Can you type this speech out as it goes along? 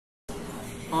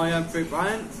Hi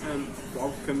everyone and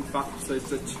welcome back to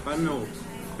the channel.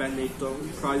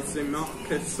 Benidorm Crazy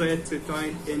Marcus here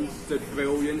today in the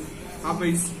brilliant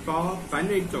Harry's Bar,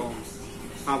 Benidorm.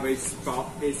 Harry's Bar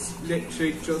is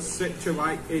literally just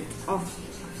situated off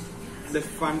the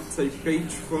fancy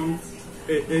beachfront.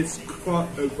 It is quite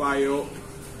a way up,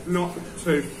 not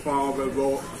too far a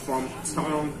walk from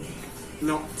town,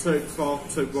 not too far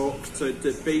to walk to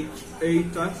the beach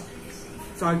either.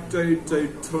 They do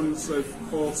tons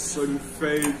of awesome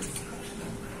food.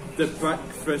 The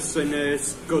breakfast in here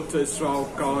is good as well,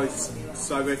 guys.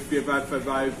 So if you're ever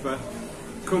over,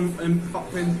 come and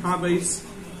pop in Harry's,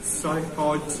 say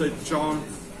hi to John,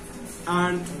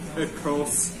 and of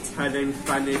course tell him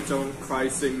Benidorm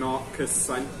Crazy Marcus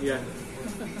sent you.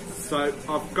 So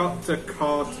I've got the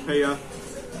card here.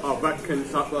 I reckon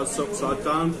that was upside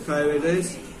down. There it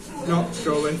is. Not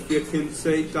sure if you can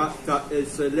see that. That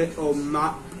is a little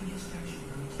map.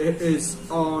 It is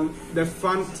on the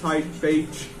Fante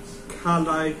Beach,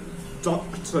 Calais,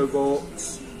 Dr.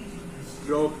 Walks,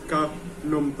 Roca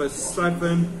number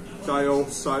 7. They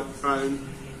also own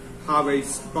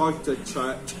Harry's by the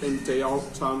church in the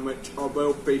Old Town, which I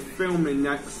will be filming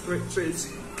next, which is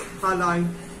Calais,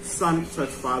 Santa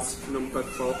Fe number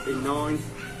 49.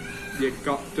 You've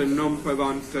got the number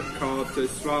on the card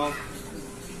as well.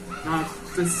 Now,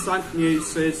 the sad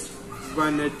news is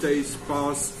one of these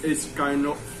bars is going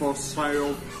up for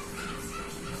sale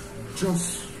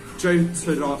just due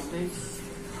to like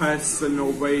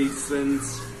personal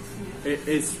reasons. It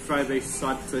is very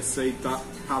sad to see that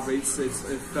Harry's is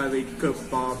a very good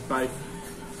bar. Both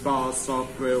bars are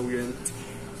brilliant.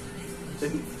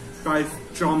 And both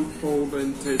John Paul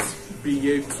and his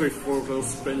beautiful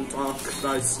husband are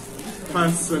those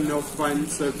personal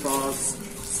friends of ours.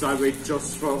 So we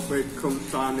just thought we'd come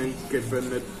down and give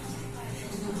them a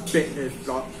bit of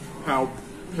like, help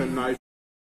promotion.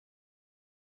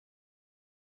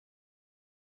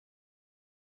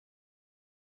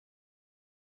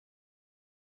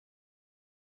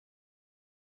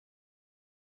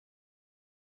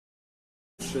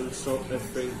 Sort of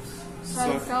thing.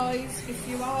 So guys, if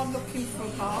you are looking for a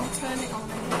bar, turn it on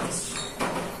then.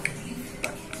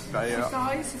 So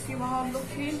guys, if you are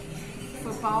looking for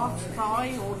a bar to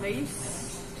buy or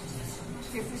lease,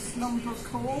 give this number a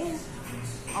call.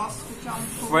 Ask for John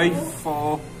Paul.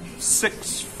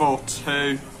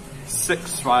 34642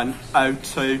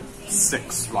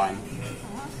 610261.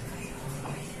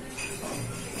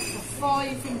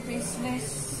 5 in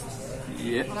business.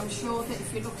 Yeah. But I'm sure that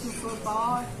if you're looking for a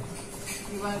bar,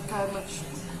 you won't go much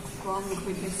wrong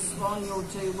with this one. You'll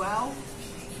do well.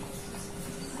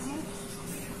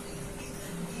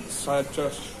 So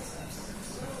just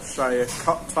show you a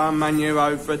cocktail menu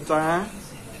over there.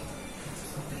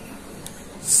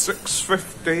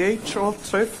 $6.50 each or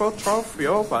 2 for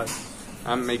 €12.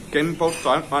 And my gimbal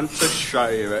don't want to show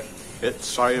you it. It's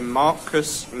saying,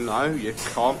 Marcus, no, you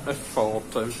can't afford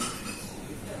them.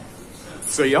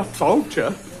 See, I told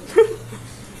you.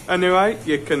 Anyway,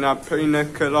 you can have pina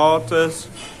coladas,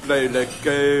 Blue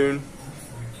Lagoon,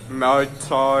 Mai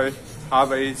Tai,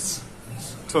 Harry's,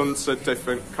 tons of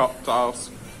different cocktails.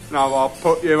 Now I'll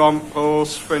put you on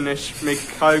pause, finish me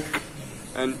Coke,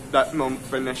 and let Mum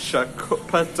finish her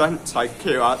cuppa, then take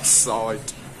you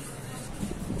outside.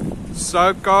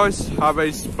 So guys,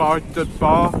 Harry's by the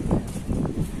bar.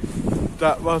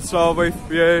 That was our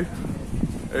review.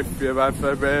 If you're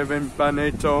ever here in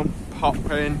Benidorm,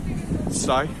 pop in,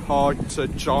 say hi to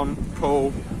John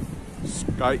Paul,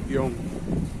 Skate Young.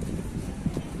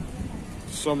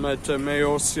 Some of the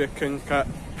meals you can get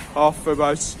half a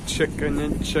roast chicken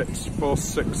and chips for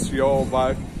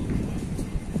 €6.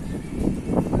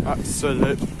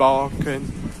 Absolute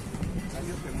bargain.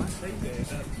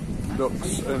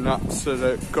 Looks an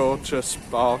absolute gorgeous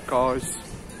bar, guys.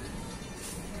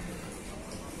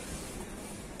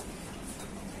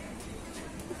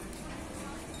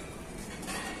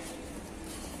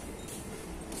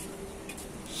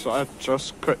 So I'll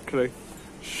just quickly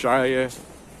show you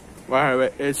where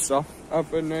it is off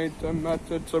Avenue de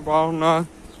Mediterranean.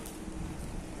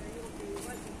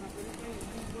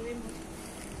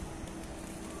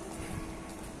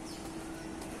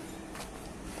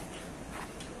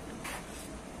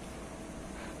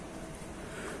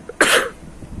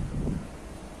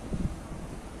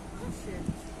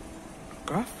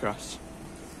 Gracias.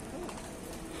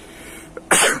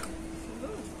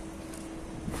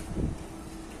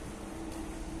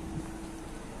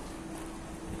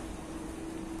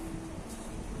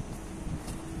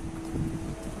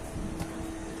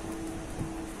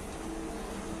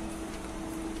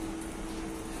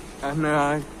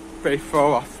 And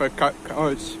before I forget,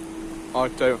 guys, I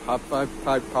do have a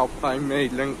PayPal Pay Me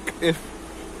link if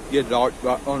you'd like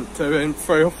that on too, and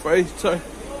feel free to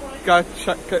go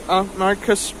check it out, make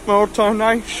a small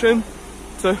donation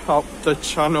to help the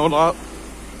channel out,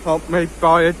 help me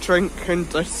buy a drink in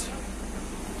this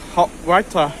hot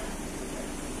weather.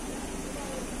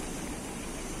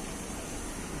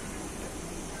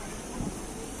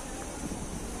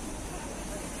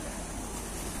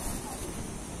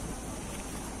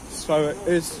 So it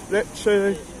is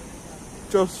literally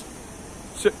just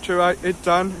situated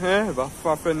down here off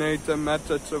Avenida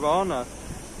Mediterranea.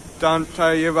 Down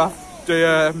there you have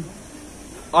the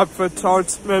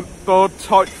advertisement board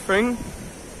type thing.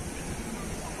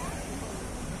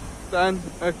 Then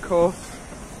of course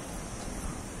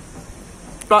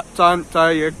back down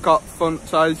there you've got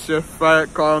Fantasia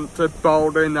Fairground, the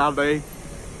bowling alley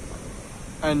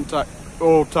and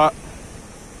all that.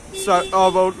 So I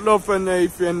will love and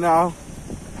leave you now.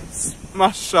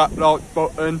 Smash that like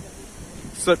button,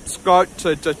 subscribe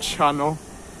to the channel,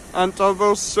 and I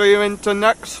will see you in the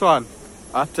next one.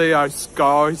 Adios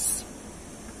guys.